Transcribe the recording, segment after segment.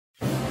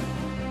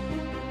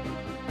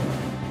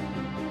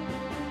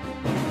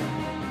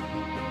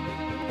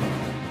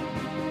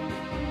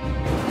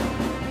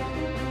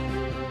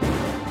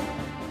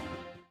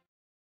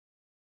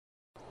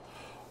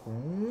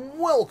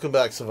Welcome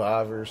back,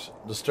 survivors.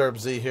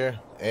 Disturbed Z here,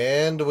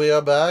 and we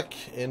are back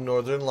in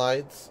Northern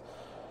Lights.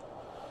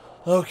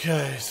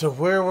 Okay, so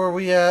where were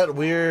we at?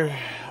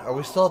 Are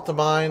we still at the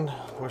mine?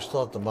 We're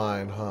still at the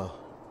mine, huh?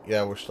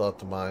 Yeah, we're still at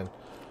the mine.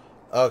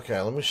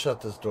 Okay, let me shut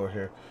this door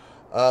here.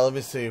 Let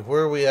me see,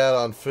 where are we at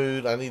on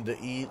food? I need to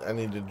eat, I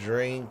need to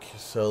drink,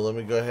 so let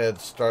me go ahead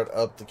and start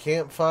up the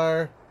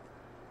campfire.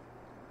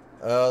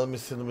 Let me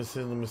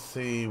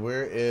see,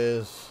 where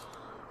is...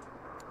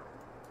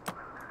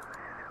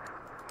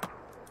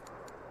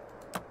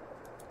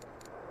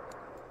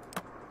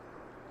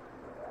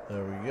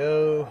 There we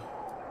go.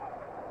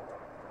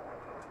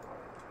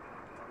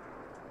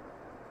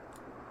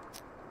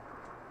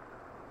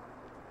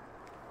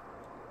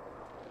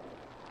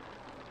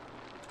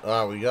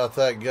 Alright, we got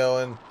that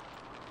going.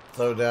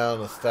 Throw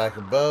down a stack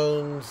of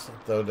bones.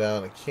 Throw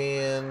down a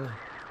can.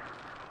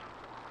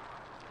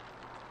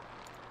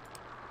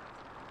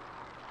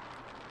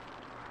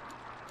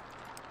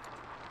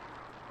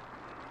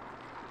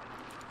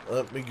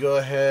 Let me go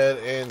ahead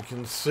and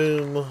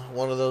consume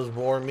one of those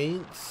boar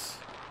meats.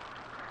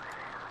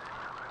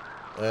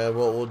 And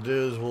what we'll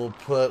do is we'll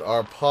put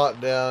our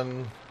pot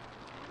down.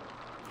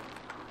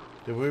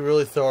 Did we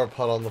really throw our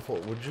pot on the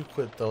floor? Would you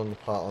quit throwing the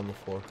pot on the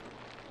floor?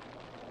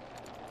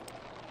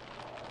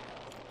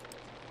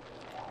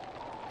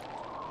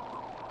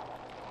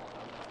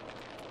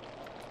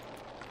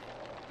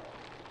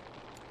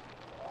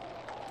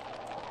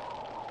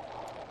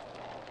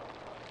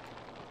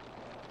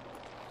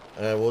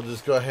 And we'll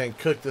just go ahead and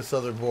cook this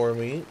other boar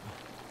meat.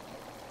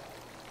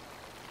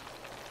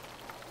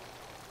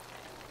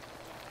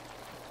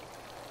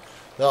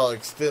 That'll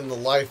extend the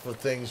life of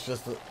things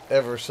just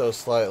ever so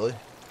slightly.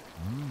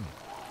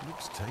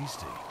 Looks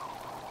tasty.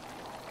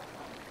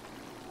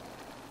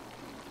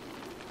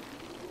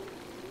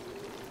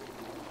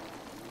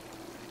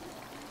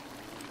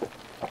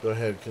 Go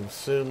ahead and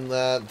consume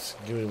that.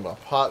 Give me my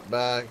pot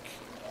back.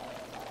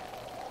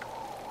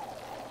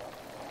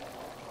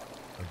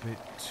 A bit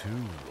too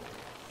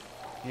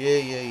raw.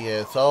 Yeah.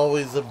 It's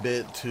always a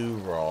bit too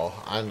raw.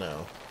 I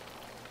know.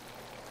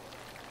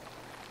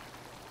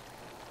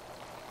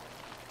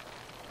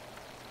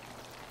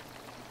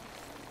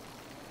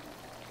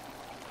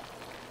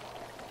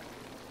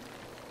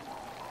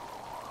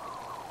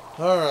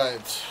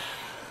 Alright.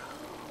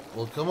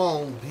 Well, come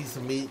on, piece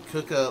of meat.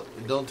 Cook up.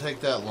 It don't take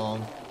that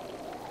long.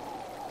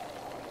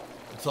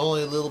 It's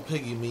only a little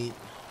piggy meat.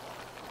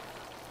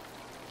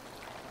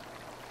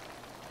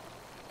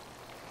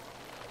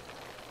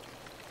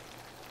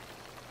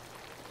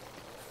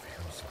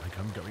 Feels like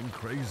I'm going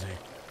crazy.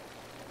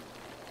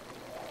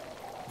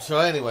 So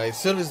anyway, as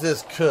soon as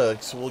this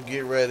cooks, we'll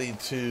get ready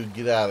to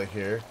get out of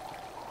here.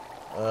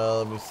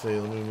 Let me see.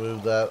 Let me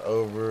move that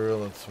over.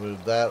 Let's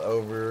move that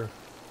over.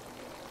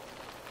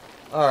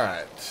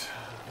 Alright,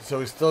 so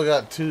we still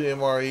got 2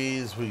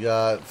 MREs, we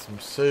got some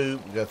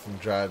soup, we got some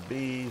dried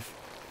beef,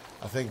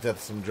 I think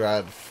that's some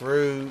dried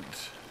fruit.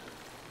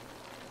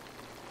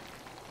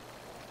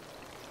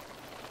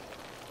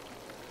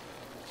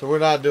 So we're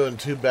not doing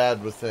too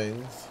bad with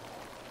things.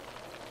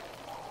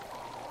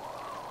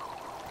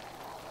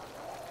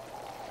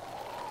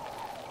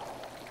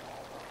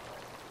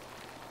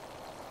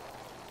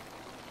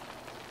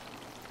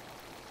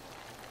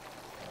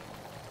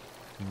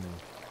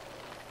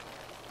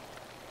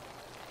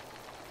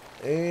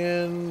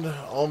 And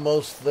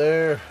almost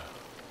there.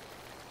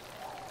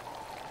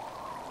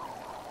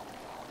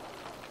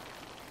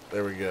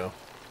 There we go.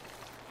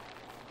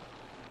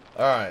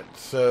 Alright,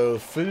 so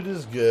food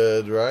is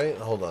good, right?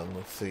 Hold on,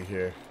 let's see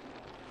here.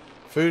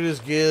 Food is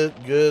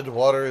good,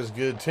 water is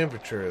good,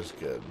 temperature is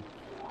good.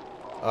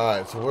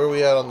 Alright, so where are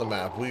we at on the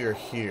map? We are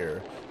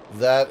here.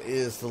 That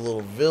is the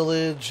little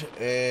village,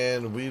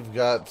 and we've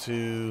got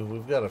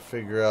to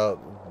figure out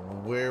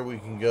where we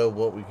can go,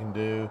 what we can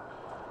do.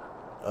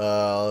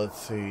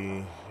 Let's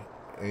see.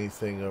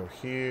 Anything over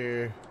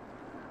here?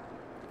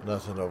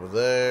 Nothing over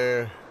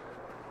there.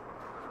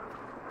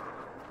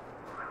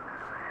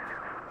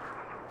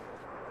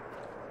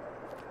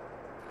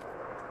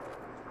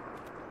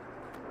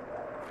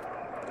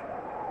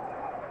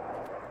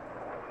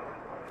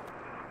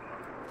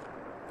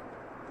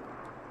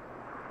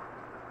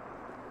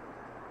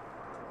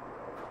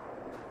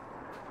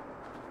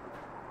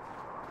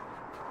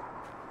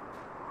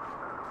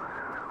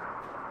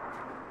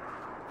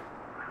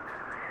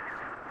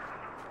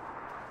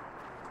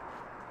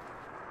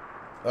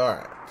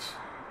 Alright.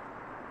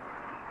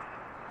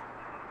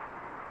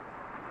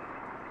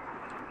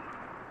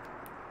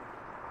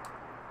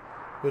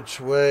 Which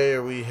way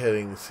are we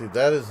heading? See,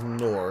 that is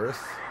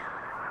north.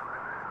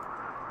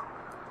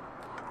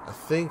 I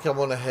think I'm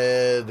gonna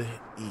head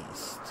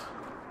east.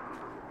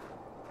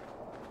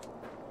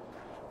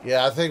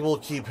 Yeah, I think we'll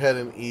keep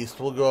heading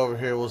east. We'll go over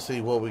here, we'll see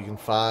what we can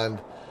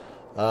find.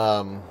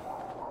 I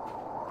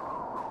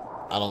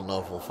don't know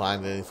if we'll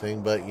find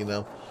anything, but you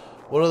know,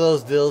 one of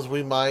those deals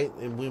we might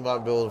be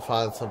able to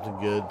find something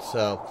good.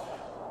 So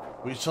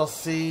we shall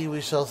see.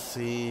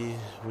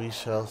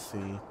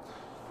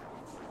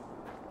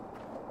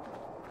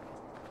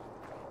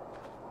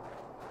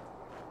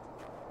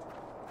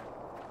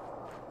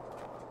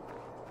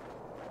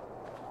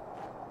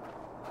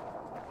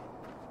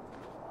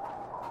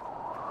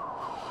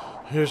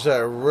 Here's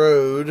that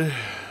road.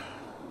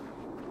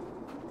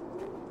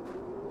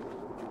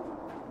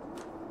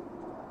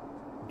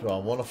 Do I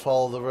want to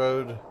follow the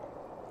road?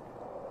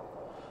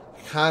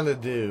 I kind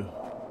of do.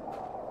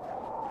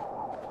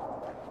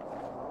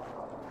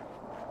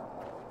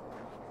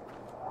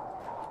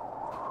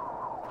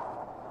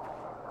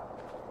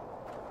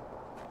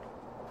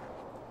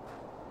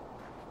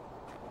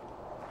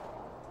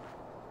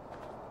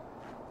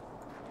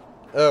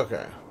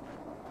 Okay.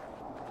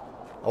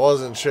 I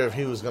wasn't sure if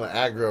he was going to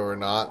aggro or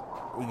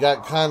not. We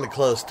got kind of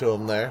close to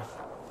him there.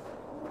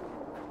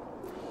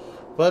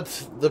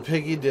 But the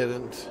piggy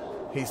didn't.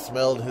 He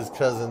smelled his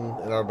cousin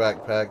in our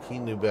backpack. He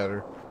knew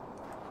better.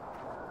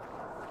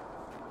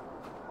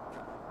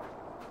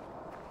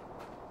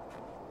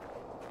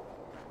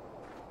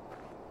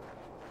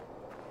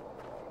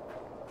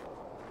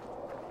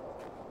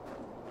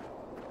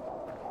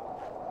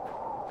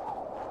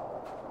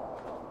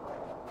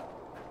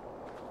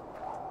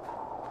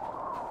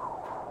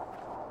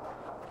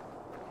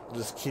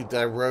 Just keep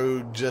that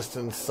road just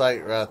in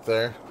sight right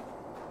there.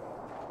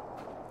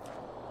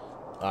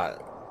 Alright.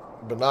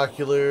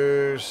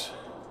 Binoculars.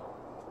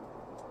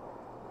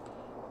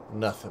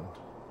 Nothing.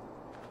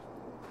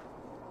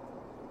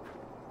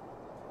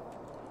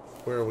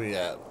 Where are we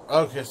at?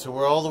 Okay, so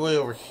we're all the way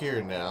over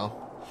here now.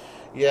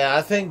 Yeah,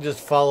 I think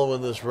just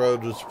following this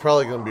road was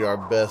probably going to be our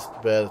best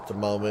bet at the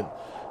moment.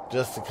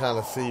 Just to kind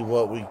of see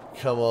what we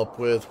come up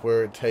with,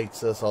 where it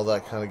takes us, all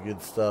that kind of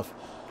good stuff.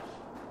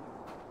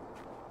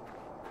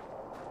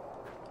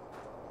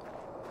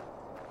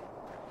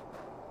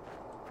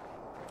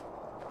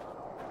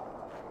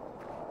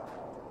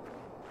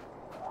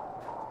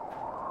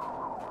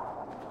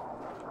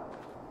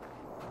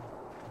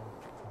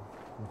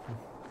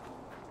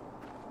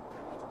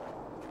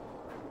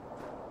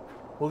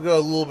 We'll go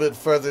a little bit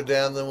further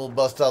down, then we'll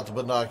bust out the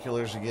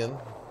binoculars again.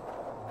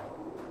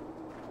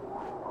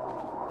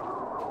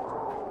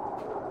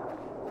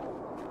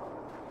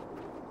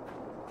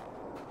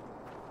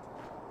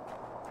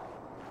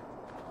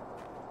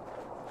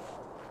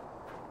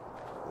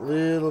 A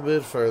little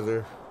bit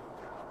further.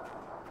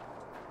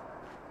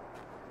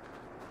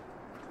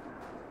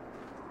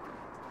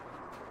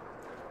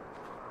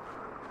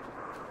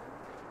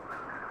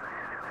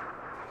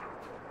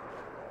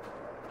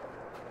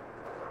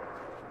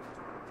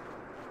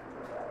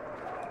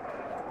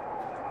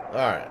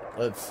 Alright,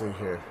 let's see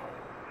here.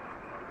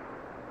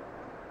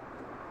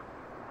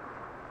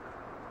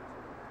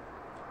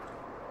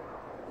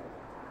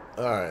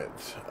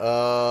 Alright,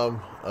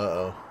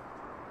 uh-oh.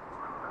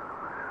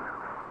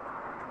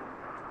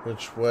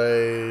 Which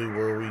way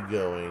were we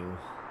going?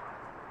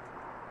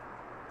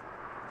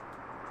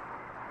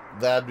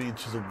 That'd be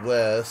to the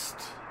west.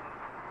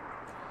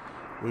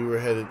 We were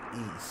headed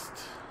east.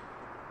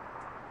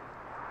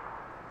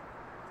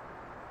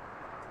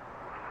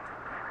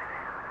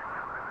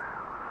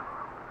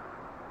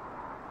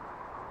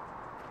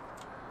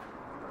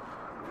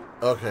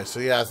 Okay, so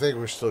yeah, I think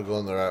we're still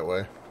going the right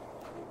way.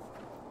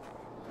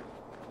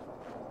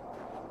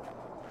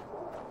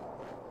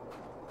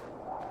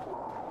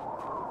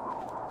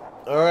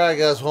 Alright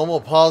guys, well I'm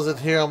going to pause it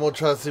here. I'm going to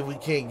try to see if we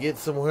can't get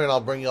somewhere and I'll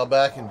bring y'all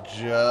back in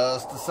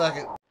just a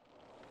second.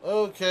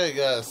 Okay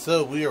guys,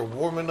 so we are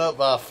warming up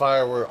by a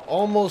fire. We're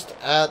almost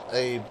at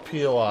a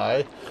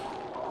POI.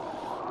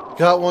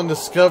 Got one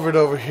discovered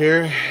over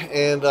here,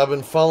 and I've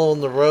been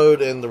following the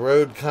road, and the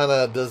road kind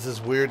of does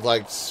this weird,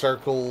 like,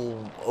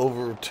 circle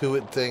over to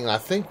it thing. I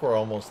think we're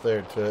almost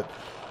there to it,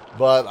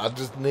 but I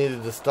just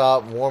needed to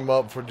stop, warm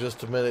up for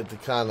just a minute to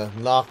kind of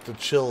knock the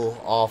chill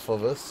off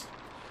of us.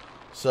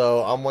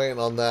 So I'm waiting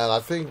on that. I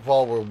think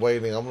while we're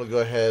waiting, I'm going to go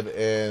ahead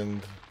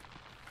and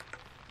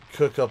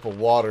cook up a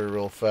water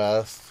real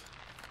fast.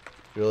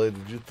 Really,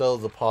 did you throw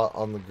the pot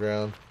on the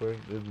ground? Where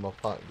did my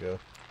pot go?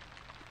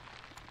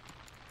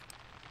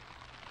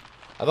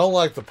 I don't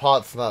like the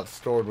pots not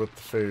stored with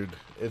the food.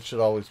 It should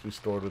always be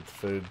stored with the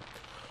food.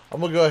 I'm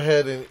going to go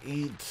ahead and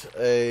eat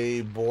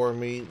a boar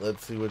meat.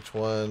 Let's see which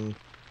one.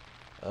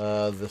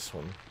 This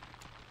one.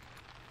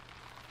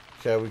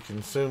 Okay, we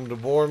consumed the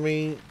boar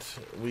meat.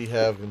 We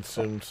have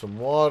consumed some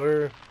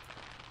water.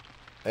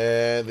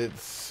 And it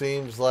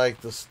seems like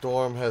the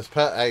storm has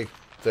passed. Hey,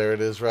 there it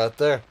is right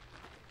there.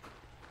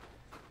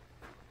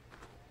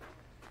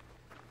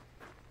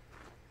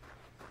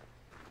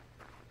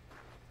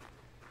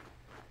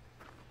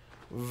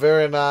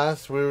 Very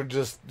nice. We were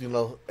just,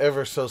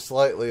 ever so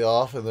slightly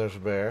off, and there's a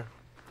bear.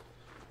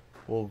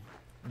 We'll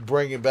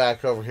bring it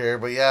back over here.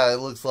 But yeah, it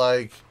looks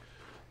like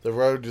the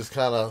road just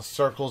kind of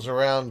circles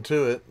around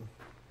to it.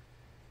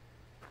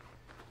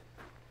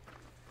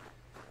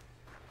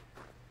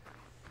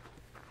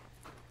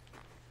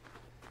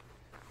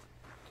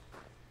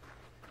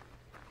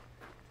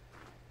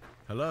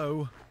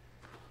 Hello?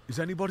 Is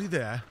anybody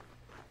there?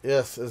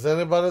 Yes, is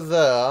anybody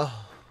there?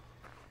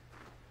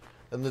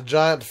 In the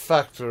giant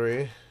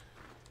factory.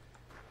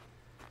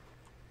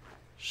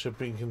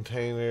 Shipping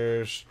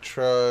containers,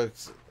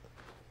 trucks,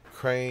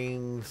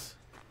 cranes.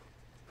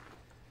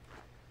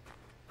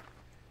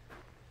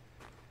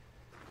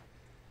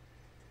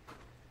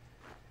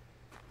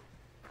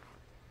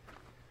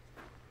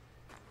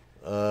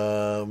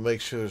 Make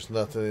sure there's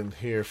nothing in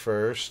here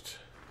first.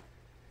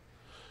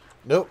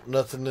 Nope,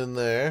 nothing in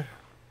there.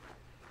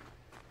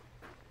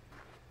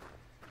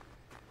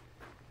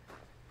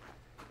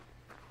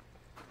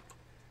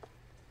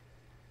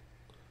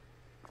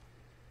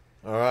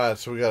 Alright,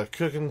 so we got a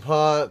cooking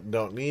pot.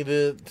 Don't need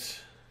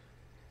it.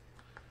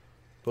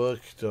 Book.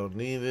 Don't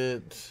need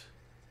it.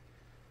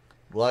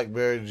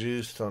 Blackberry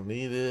juice. Don't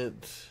need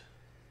it.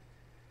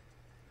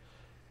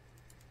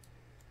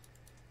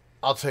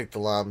 I'll take the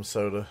lime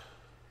soda.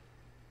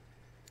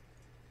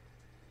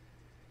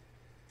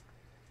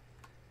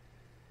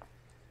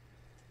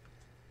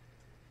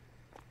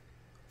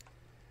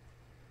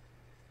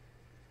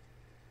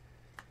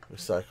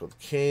 Recycled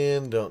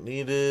can. Don't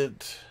need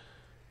it.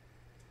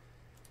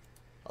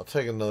 I'll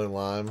take another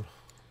lime.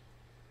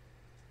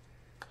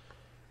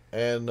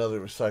 And another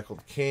recycled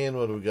can.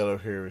 What do we got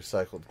over here?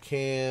 Recycled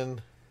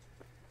can.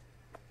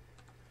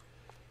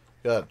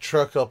 Got a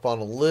truck up on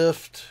a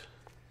lift.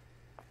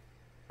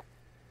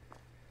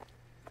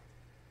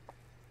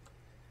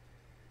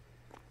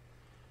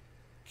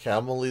 Okay,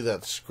 I'm going to leave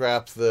that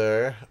scrap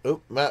there.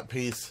 Oop, map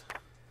piece.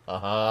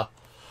 Let's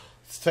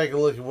take a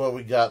look at what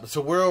we got.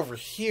 So we're over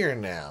here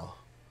now.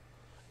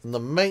 In the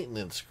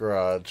maintenance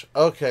garage.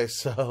 Okay,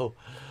 so...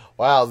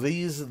 Wow,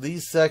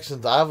 these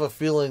sections, I have a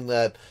feeling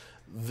that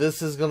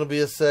this is going to be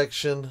a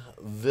section,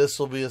 this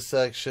will be a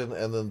section,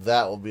 and then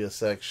that will be a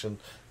section.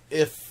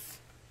 If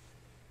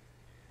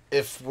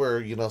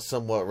we're, you know,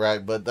 somewhat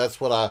right. But that's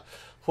what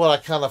I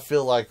kind of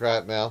feel like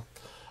right now.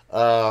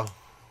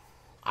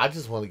 I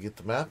just want to get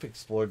the map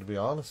explored, to be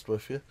honest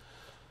with you.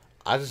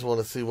 I just want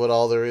to see what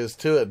all there is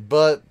to it.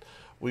 But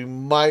we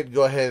might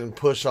go ahead and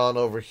push on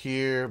over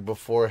here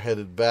before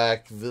headed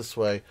back this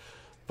way.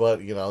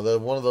 But, you know,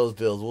 one of those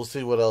deals. We'll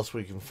see what else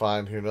we can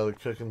find here. Another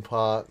cooking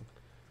pot.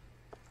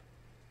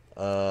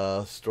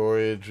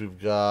 Storage.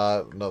 We've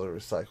got another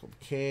recycled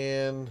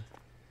can.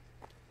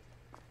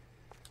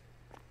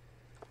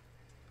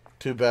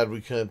 Too bad we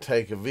couldn't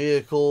take a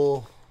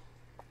vehicle.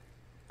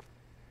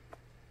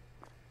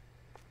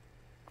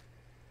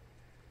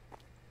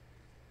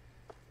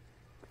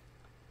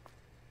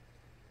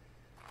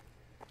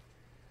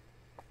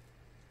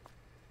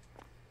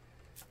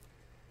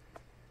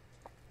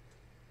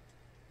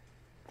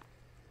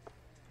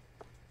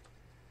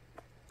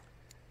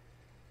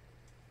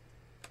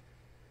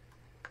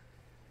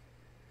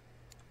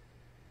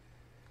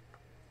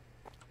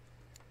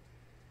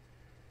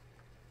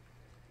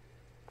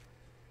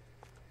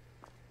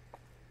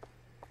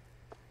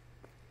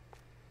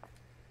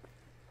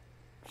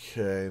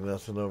 Okay,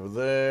 nothing over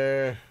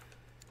there.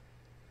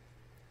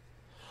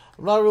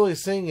 I'm not really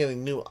seeing any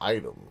new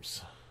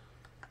items.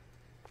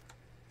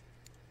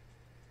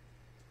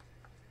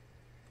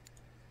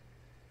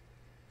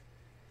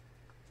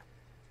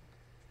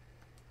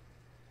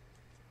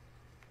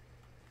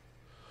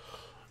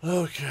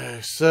 Okay,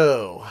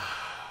 so...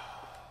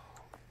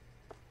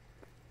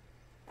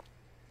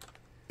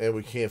 And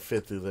we can't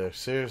fit through there.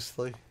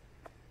 Seriously?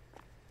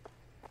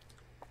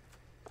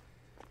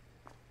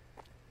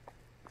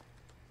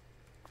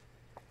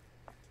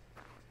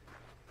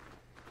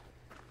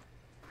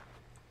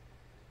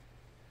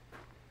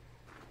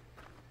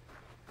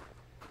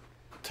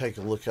 Take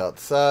a look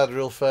outside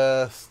real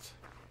fast.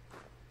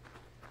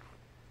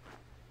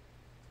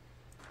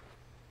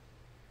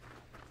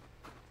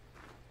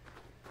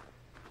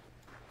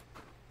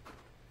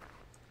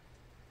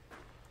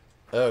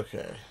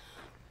 Okay.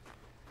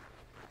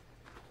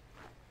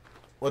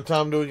 What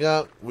time do we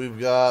got? We've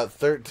got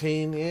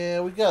 13.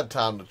 Yeah, we got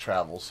time to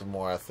travel some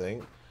more, I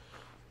think.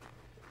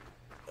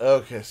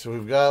 Okay, so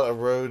we've got a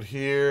road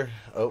here.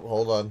 Oh,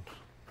 hold on.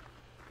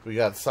 We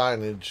got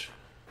signage.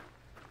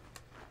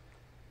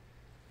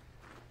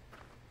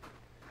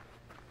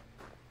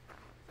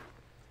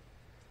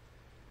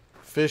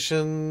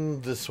 Fishing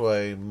this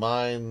way,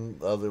 mine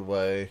the other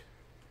way.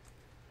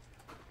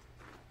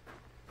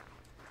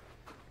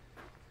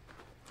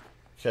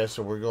 Okay,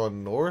 so we're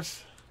going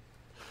north.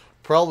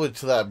 Probably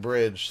to that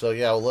bridge. So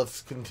yeah, well,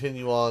 let's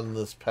continue on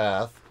this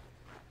path.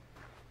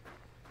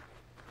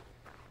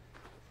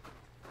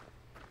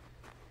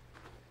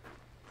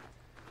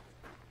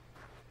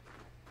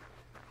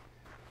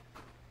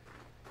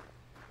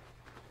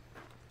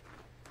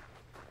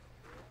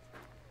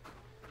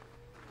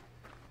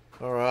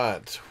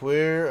 Alright,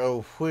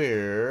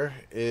 where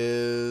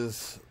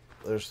is...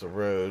 There's the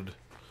road.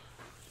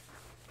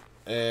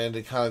 And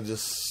it kind of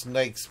just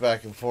snakes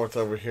back and forth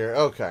over here.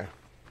 Okay.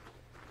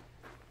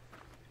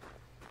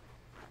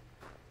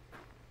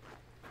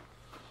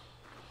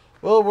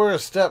 Well, we're a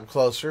step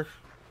closer.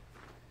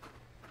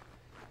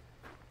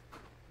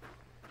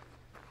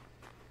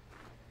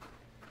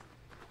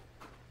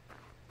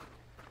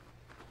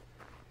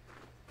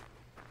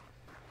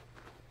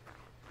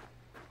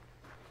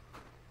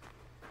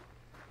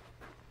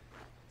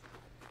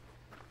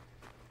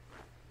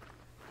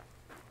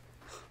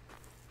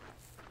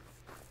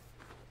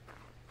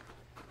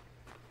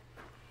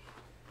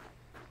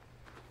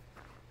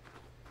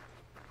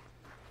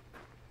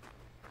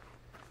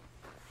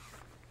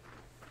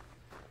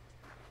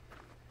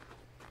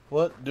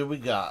 What do we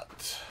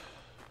got?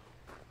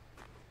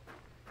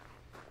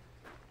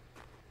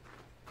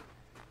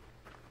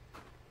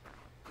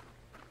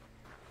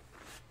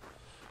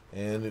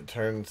 And it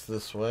turns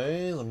this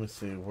way. Let me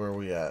see, where are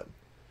we at?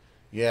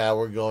 Yeah,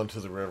 we're going to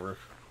the river.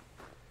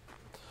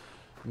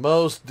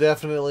 Most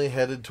definitely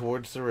headed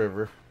towards the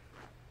river.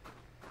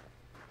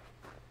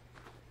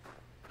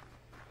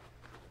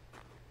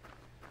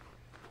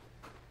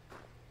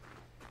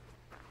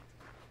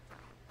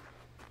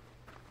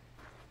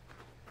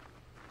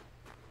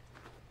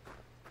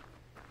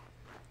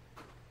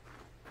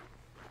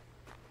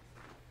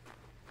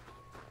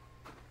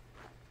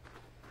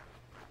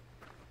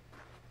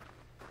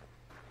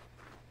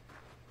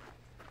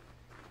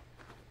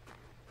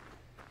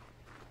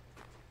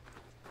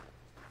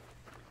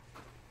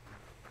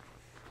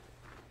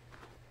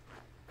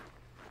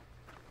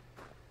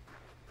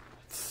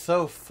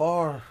 So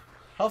far,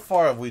 how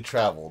far have we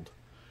traveled?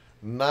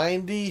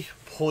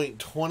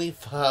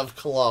 90.25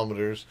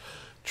 kilometers,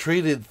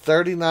 treated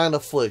 39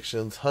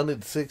 afflictions,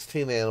 hunted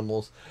 16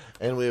 animals,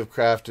 and we have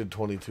crafted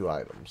 22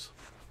 items.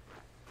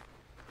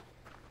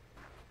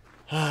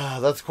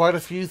 That's quite a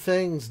few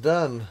things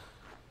done.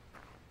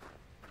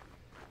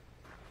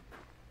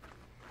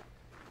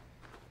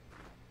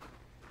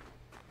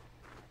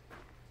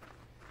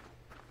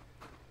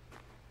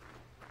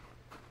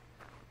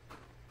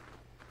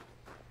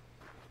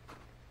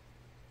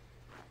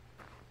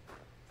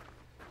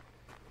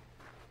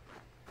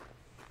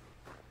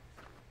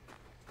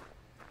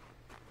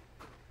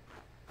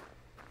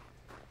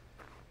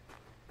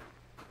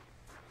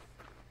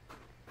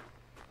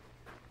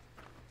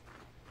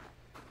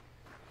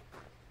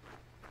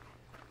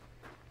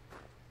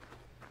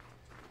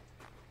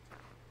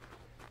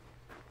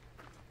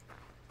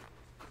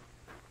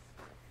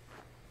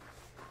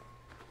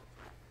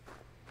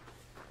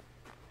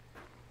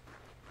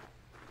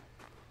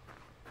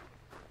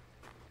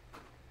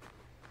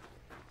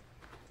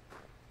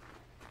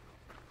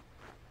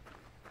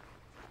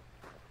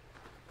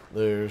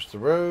 There's the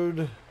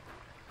road.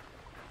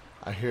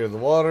 I hear the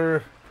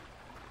water.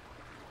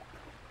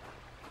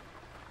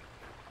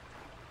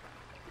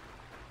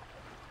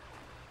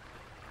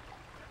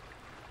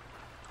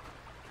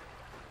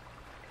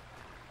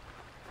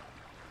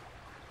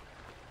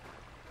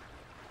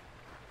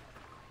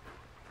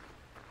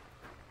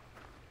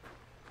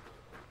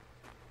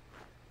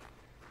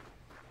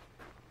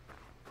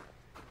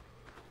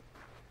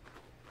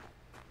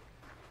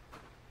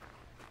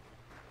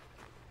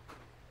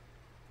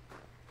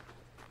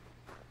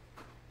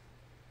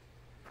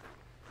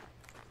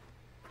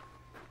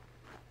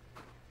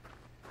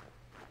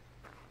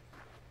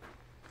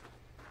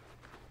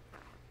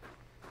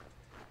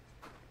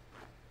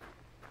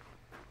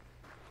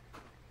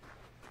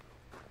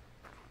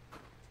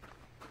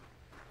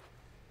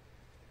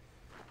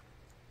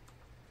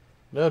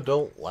 No,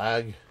 don't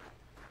lag.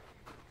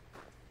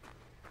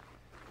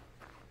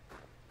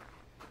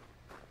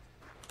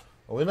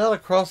 Are we not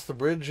across the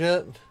bridge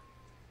yet?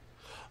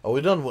 Oh,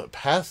 we done went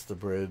past the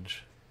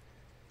bridge.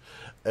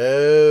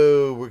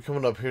 Oh, we're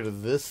coming up here to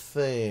this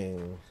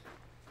thing.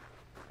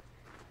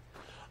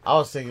 I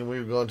was thinking we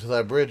were going to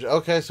that bridge.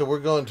 Okay, so we're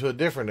going to a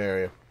different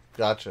area.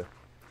 Gotcha.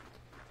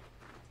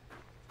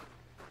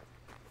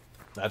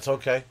 That's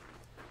okay.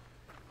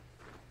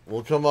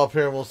 We'll come up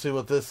here and we'll see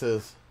what this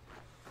is.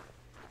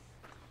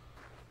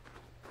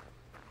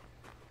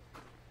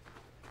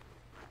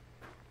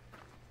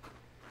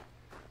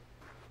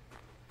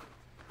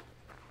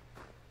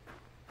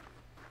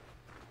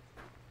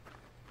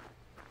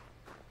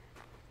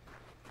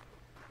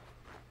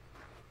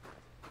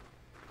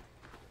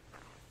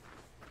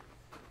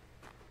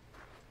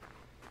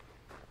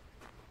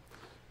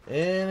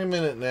 Any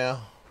minute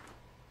now,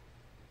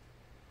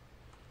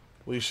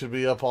 we should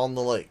be up on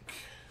the lake.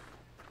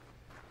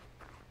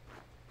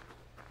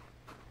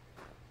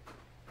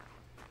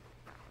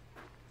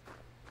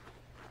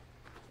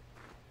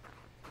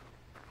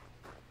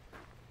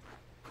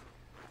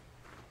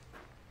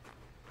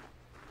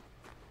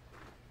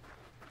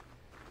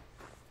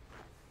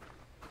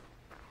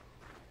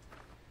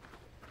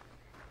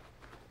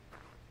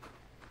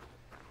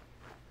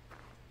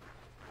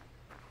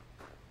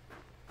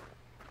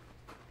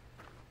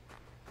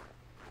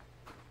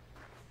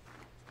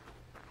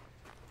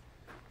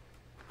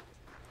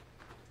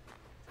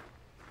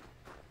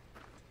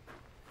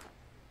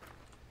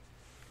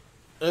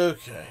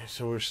 Okay,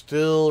 so we're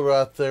still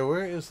right there.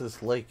 Where is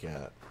this lake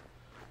at?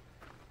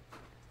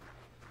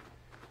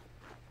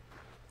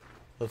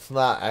 Let's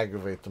not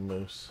aggravate the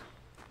moose.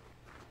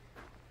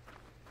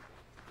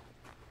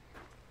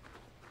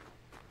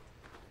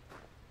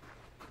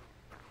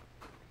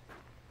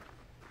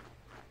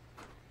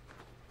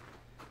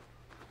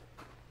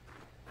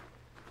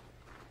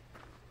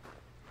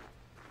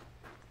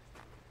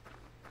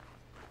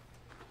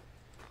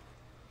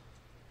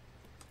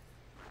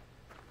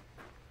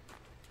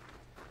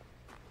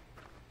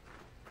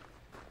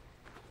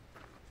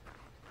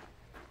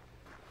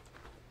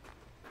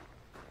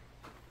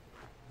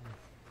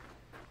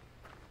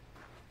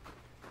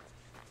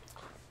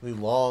 the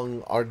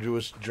long,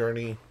 arduous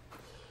journey.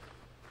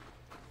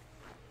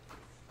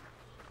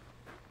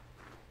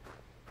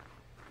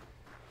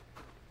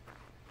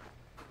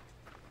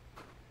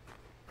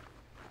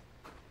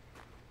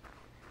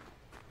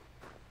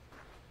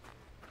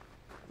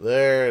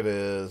 There it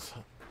is.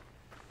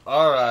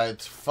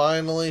 Alright,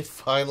 finally.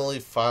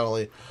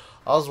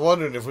 I was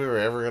wondering if we were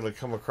ever going to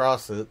come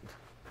across it.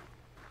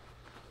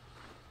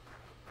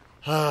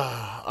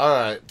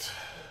 Alright.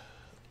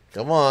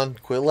 Come on,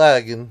 quit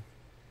lagging.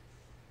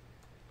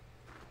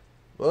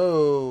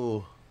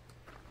 Whoa.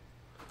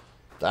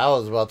 That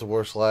was about the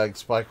worst lag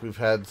spike we've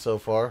had so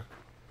far.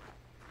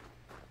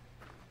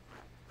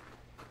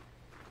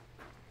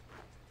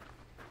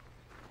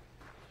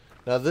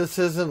 Now this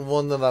isn't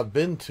one that I've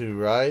been to,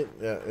 right?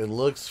 Yeah, it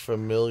looks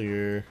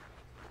familiar.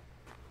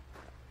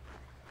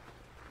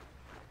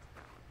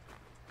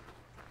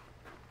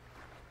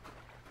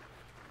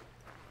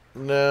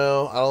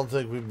 No, I don't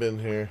think we've been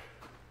here.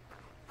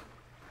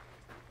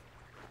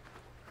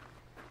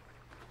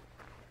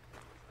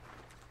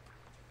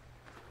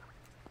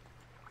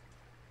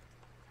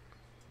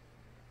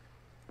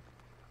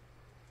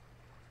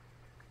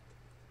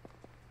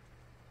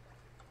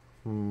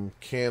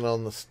 Can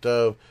on the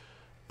stove.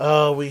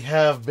 Oh, we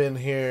have been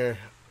here.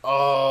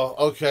 Oh,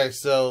 okay,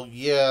 so,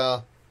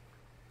 yeah.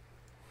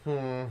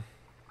 Okay.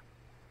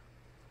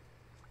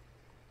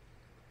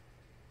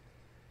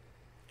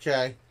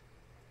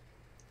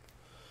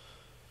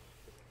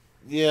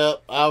 Yeah,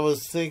 I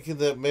was thinking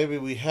that maybe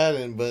we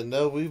hadn't, but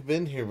no, we've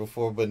been here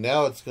before, but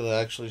now it's going to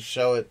actually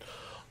show it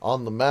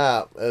on the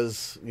map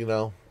as, you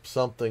know,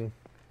 something.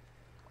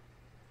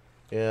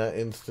 Yeah,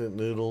 instant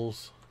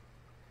noodles.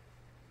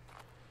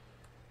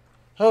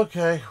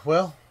 Okay,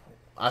 well,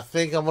 I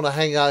think I'm going to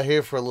hang out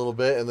here for a little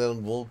bit and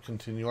then we'll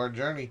continue our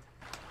journey.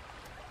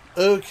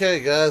 Okay,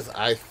 guys,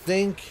 I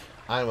think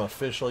I'm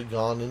officially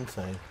gone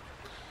insane.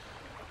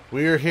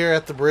 We are here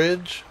at the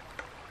bridge.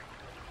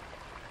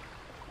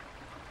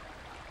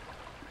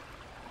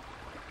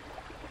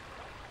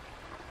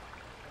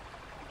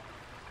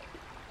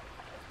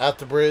 At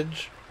the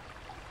bridge.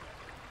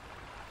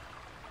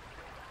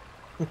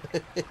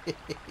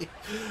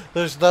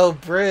 There's no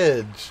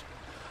bridge.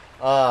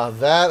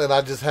 That, and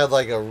I just had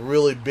like a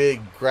really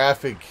big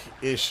graphic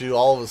issue.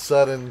 All of a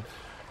sudden,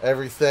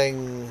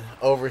 everything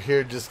over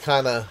here just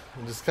kind of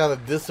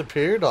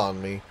disappeared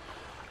on me.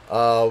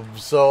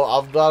 So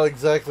I'm not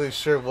exactly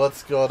sure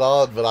what's going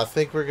on, but I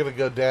think we're gonna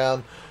go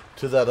down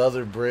to that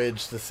other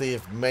bridge to see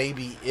if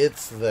maybe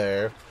it's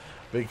there,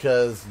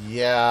 because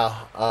yeah,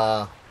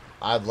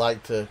 I'd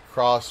like to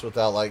cross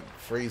without like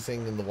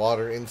freezing in the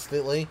water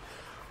instantly.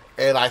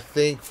 And I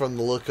think from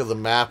the look of the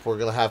map, we're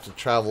going to have to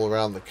travel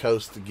around the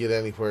coast to get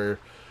anywhere.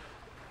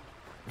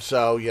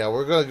 So, yeah,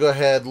 we're going to go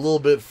ahead a little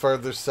bit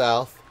further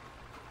south.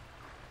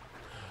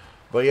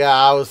 But, yeah,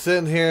 I was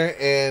sitting here,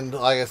 and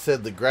like I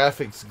said, the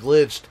graphics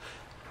glitched.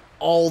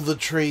 All the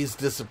trees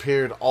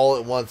disappeared all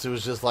at once. It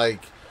was just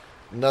like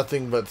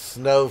nothing but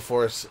snow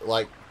for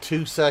like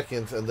 2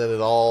 seconds, and then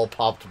it all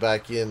popped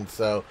back in.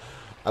 So,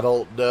 I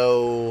don't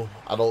know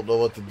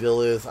what the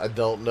deal is. I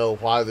don't know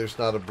why there's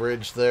not a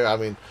bridge there. I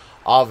mean,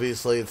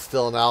 obviously, it's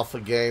still an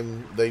alpha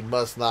game. They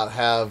must not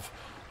have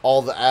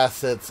all the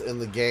assets in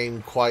the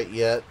game quite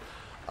yet.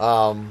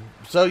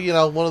 So, you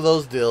know, one of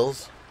those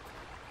deals.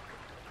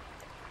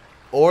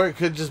 Or it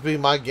could just be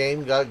my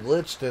game got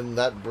glitched and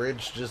that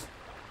bridge just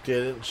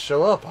didn't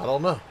show up. I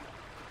don't know.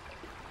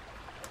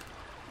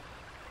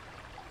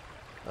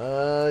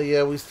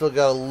 Yeah, we still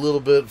got a little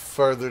bit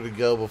further to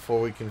go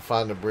before we can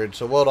find a bridge.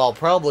 So what I'll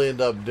probably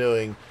end up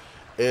doing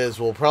is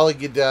we'll probably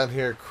get down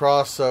here,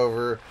 cross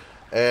over,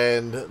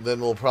 and then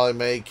we'll probably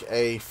make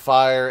a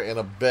fire and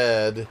a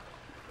bed,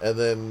 and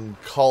then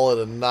call it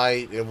a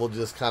night, and we'll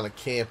just kind of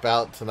camp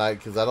out tonight,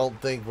 because I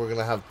don't think we're going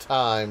to have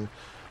time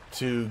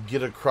to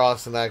get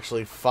across and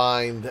actually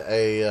find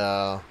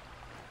a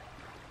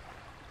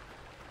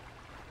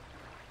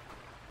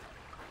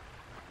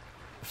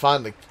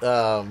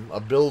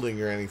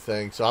building or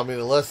anything. So, I mean,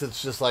 unless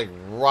it's just like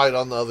right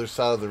on the other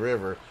side of the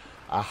river,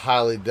 I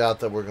highly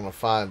doubt that we're going to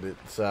find it.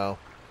 So,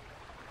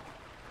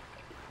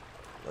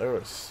 there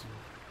was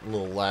a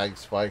little lag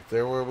spike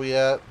there. Where are we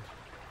at?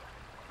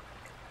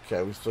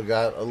 Okay, we still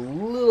got a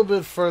little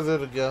bit further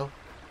to go.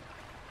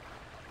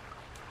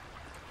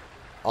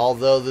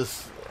 Although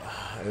this,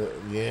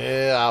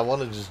 yeah, I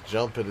want to just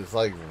jump it. It's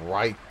like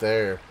right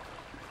there.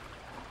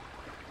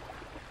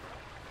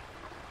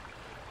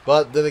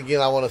 But then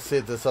again, I want to see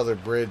if this other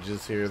bridge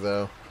is here,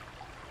 though.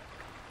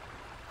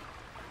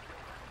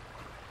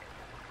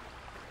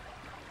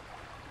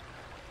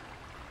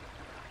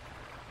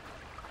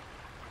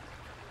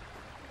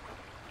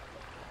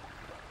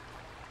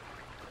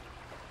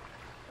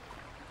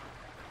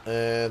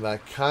 And I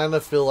kind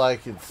of feel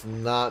like it's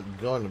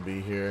not going to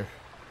be here.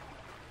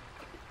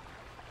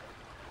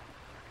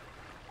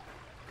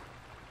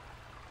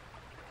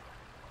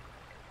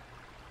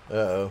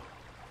 Uh-oh.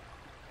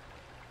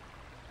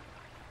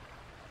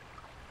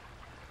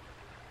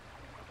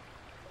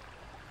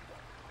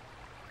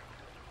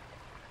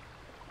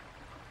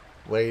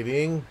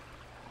 Waiting.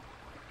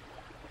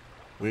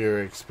 We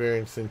are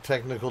experiencing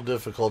technical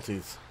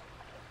difficulties.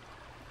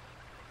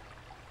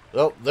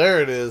 Oh,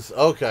 there it is.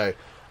 Okay.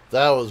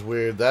 That was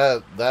weird.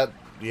 That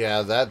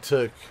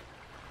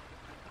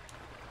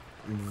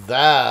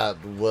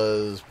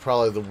was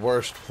probably the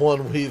worst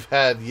one we've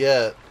had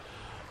yet.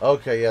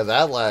 Okay, yeah,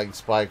 that lag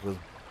spike was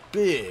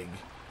big.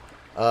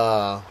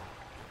 That's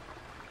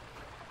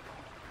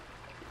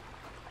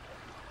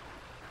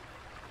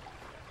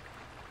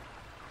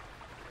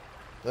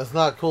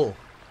not cool.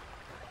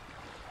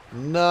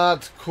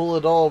 Not cool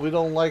at all. We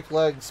don't like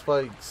lag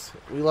spikes.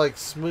 We like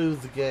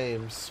smooth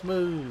games.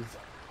 Smooth.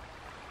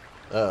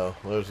 Uh-oh,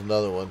 there's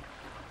another one.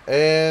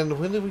 And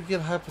when did we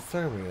get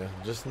hypothermia?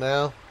 Just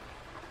now?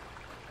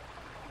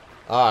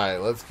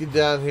 Alright, let's get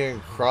down here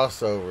and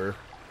cross over.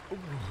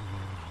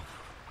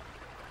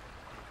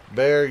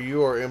 Bear,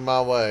 you are in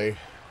my way.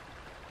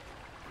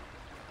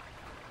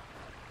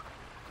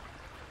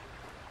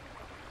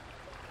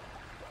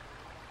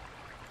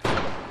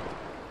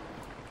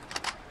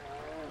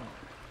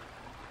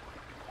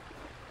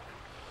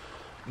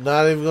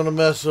 Not even going to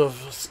mess with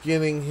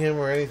skinning him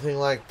or anything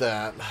like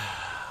that.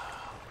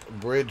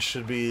 Bridge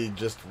should be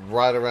just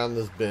right around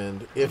this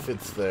bend, if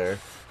it's there.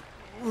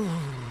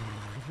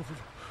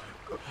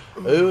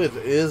 Ooh, it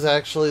is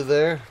actually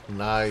there?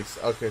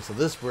 Nice. Okay, so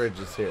this bridge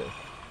is here.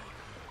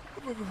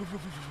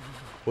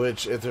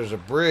 Which, if there's a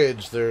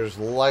bridge, there's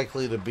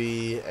likely to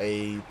be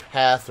a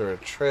path or a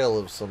trail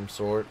of some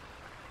sort.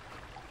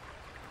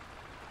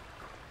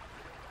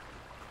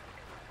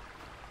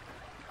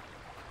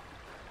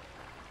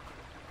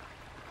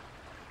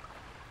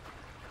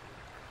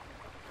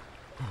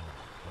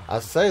 I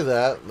say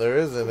that, there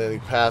isn't any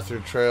path or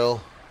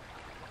trail.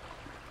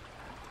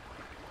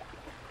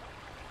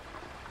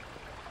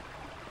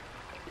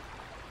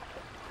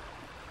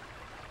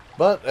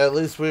 But at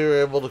least we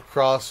were able to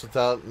cross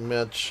without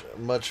much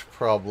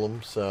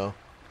problem, so.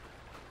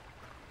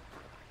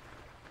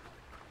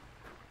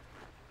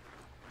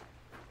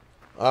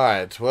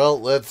 Alright, well,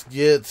 let's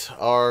get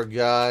our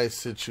guy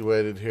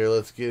situated here.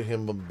 Let's get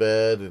him a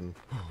bed and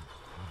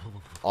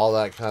all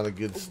that kind of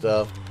good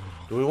stuff.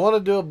 Do we want to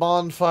do a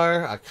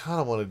bonfire? I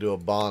kind of want to do a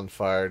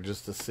bonfire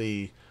just to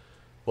see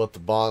what the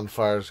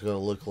bonfire is going to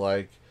look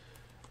like.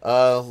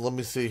 Let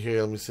me see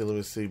here. Let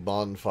me see.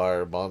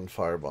 Bonfire.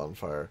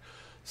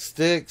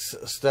 Sticks,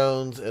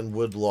 stones, and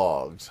wood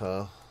logs,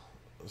 huh?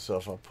 So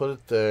if I put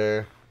it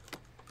there.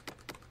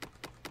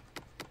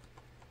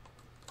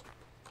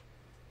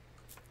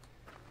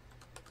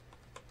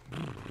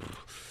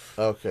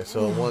 Okay,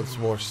 so it wants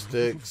more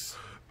sticks.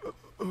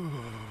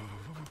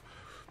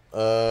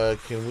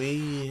 Can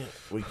we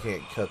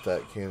can't cut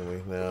that, can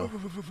we? No.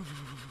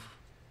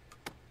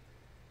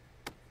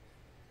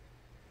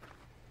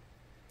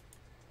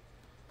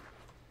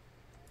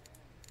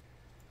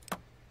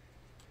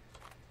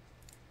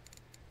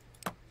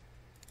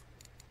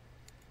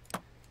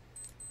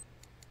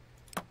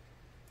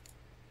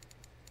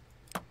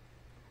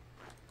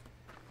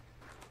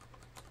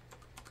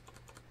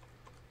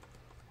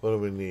 What do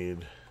we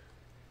need?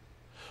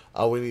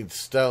 Oh, we need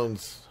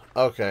stones.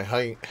 Okay,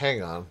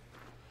 hang on.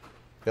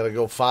 Gotta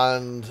go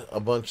find a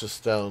bunch of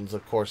stones.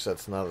 Of course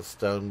that's not a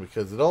stone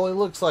because it only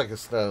looks like a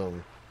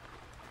stone.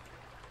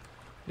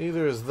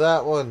 Neither is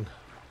that one.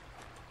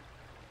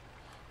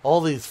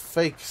 All these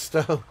fake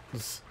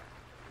stones.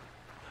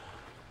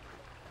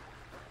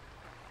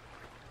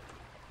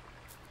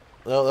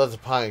 No, that's a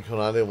pine cone.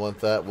 I didn't want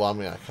that. Well, I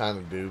mean, I kind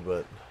of do,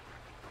 but...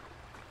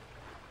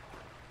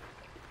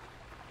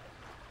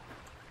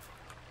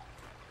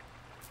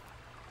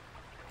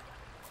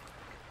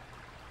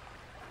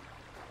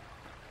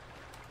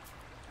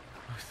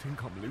 I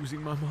think I'm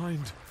losing my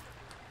mind.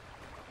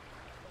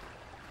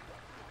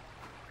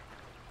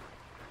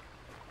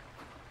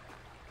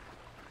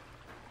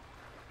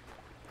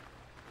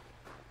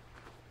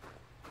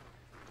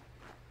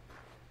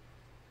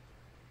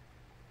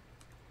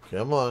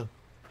 Come on.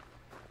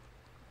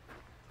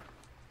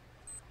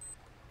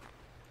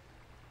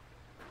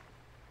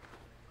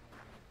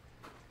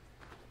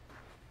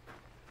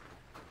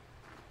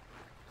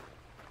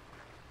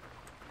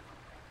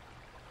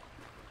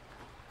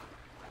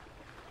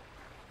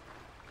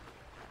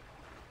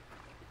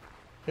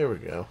 Here we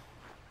go.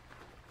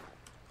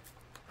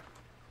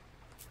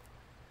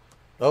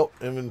 Oh,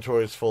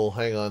 inventory's full.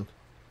 Hang on.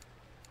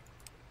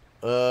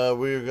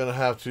 We're gonna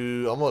have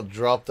to... I'm gonna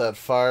drop that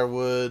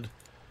firewood.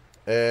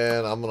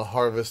 And I'm gonna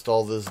harvest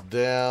all this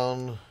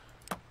down.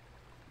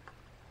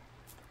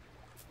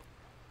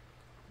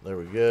 There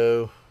we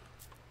go.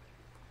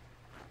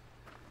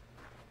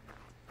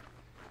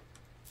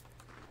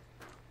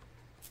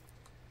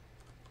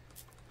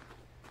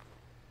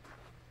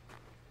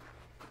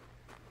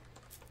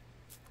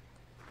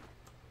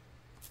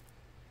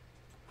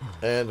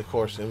 And, of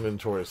course,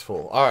 inventory is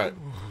full. Alright.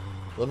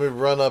 Let me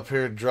run up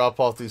here and drop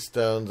off these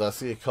stones. I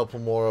see a couple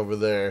more over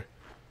there.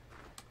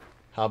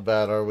 How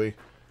bad are we?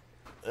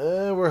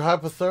 We're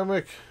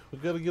hypothermic. We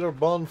gotta get our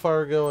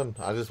bonfire going.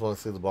 I just want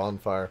to see the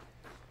bonfire.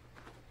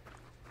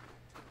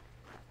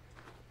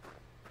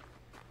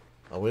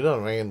 Oh, we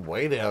done ran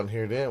way down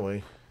here, didn't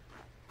we?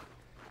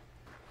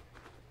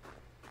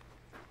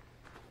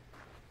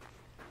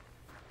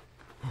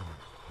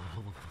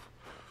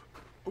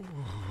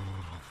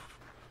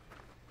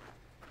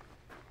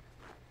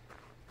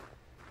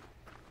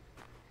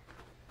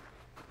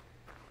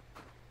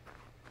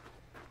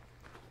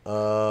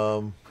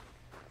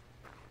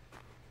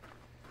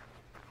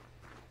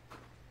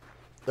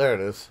 There it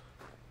is.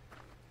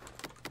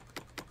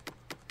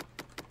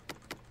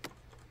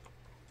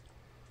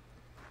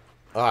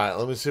 Alright,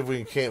 let me see if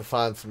we can't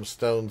find some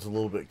stones a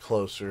little bit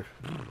closer.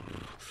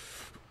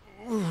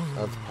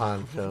 That's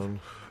pine cone.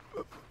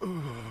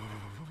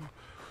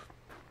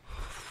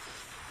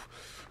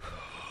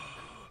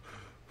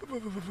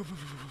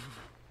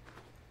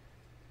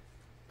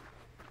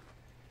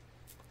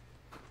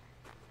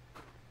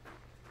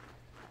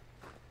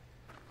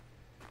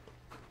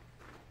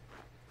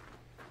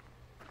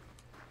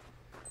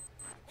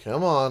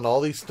 Come on,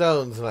 all these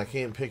stones and I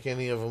can't pick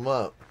any of them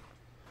up.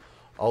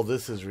 Oh,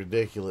 this is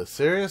ridiculous.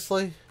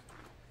 Seriously?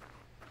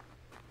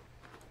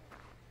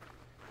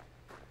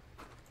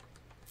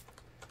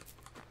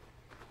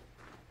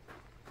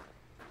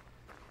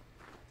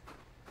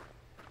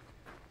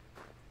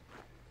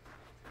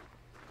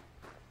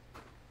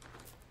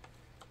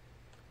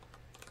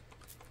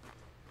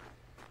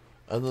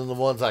 And then the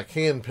ones I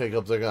can pick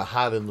up, they're going to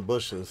hide in the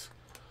bushes.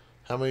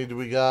 How many do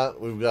we got?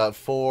 We've got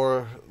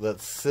 4.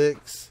 That's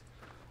 6.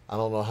 I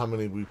don't know how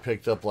many we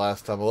picked up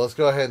last time. But let's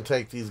go ahead and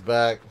take these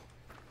back.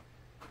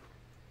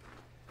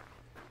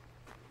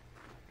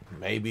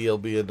 Maybe it'll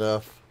be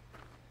enough.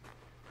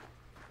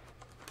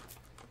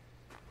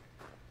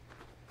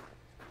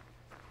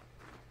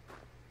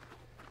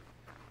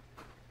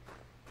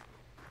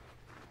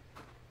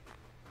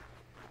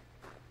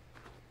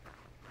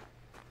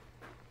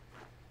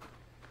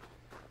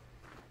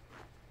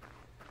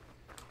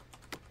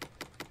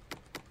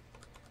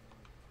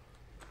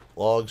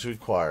 Logs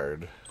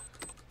required.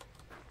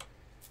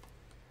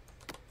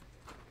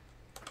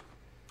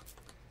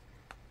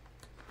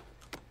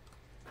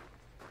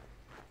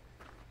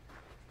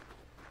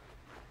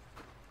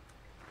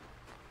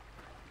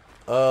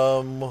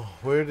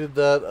 Where did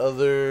that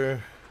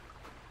other...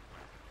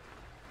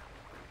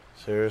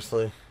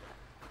 Seriously?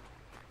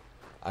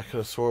 I could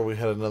have swore we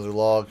had another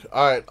log.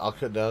 Alright, I'll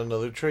cut down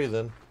another tree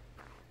then.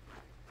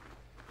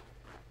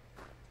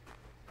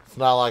 It's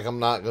not like I'm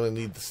not going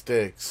to need the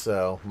sticks,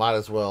 so might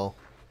as well.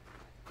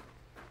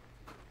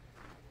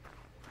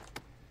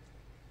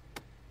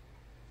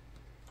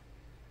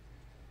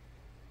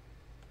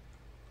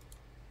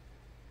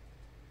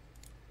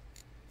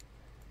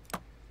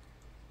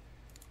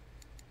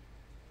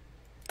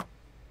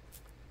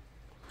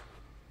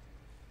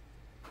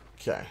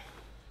 Okay.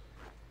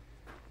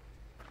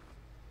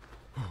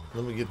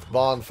 Let me get the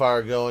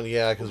bonfire going.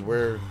 Yeah, because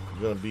we're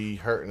going to be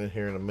hurting it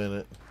here in a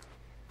minute.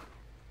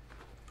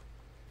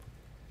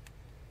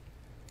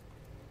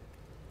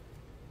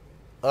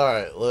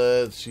 Alright,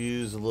 let's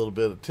use a little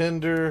bit of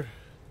tinder.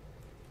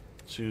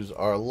 Let's use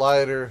our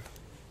lighter.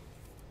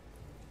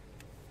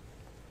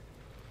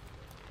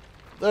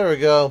 There we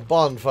go.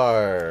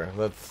 Bonfire.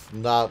 That's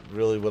not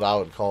really what I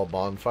would call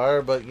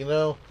bonfire, but you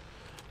know,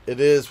 it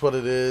is what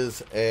it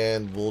is,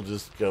 and we'll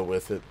just go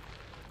with it.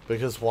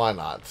 Because why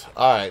not?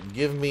 Alright,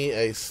 give me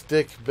a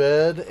stick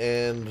bed,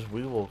 and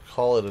we will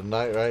call it a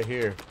night right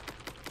here.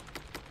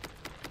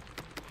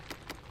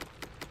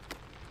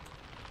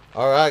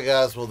 Alright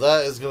guys, well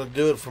that is going to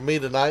do it for me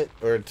tonight,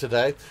 or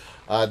today.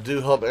 I do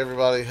hope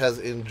everybody has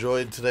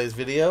enjoyed today's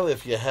video.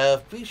 If you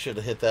have, be sure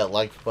to hit that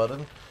like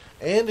button.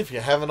 And if you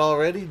haven't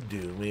already,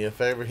 do me a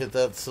favor, hit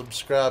that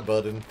subscribe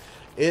button.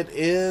 It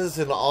is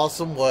an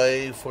awesome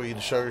way for you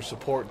to show your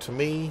support to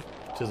me,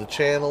 to the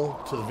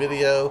channel, to the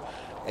video,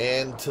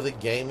 and to the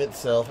game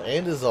itself.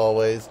 And as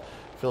always,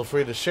 feel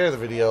free to share the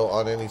video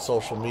on any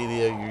social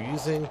media you're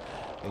using.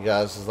 And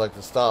guys, just like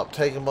to stop,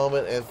 take a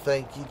moment, and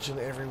thank each and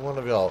every one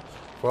of y'all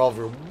for all of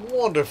your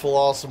wonderful,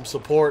 awesome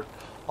support,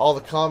 all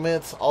the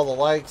comments, all the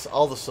likes,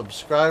 all the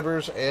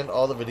subscribers, and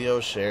all the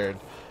videos shared.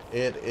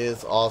 It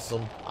is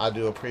awesome. I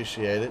do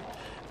appreciate it.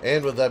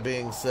 And with that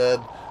being said,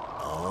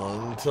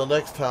 until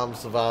next time,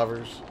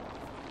 survivors,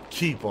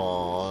 keep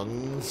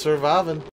on surviving.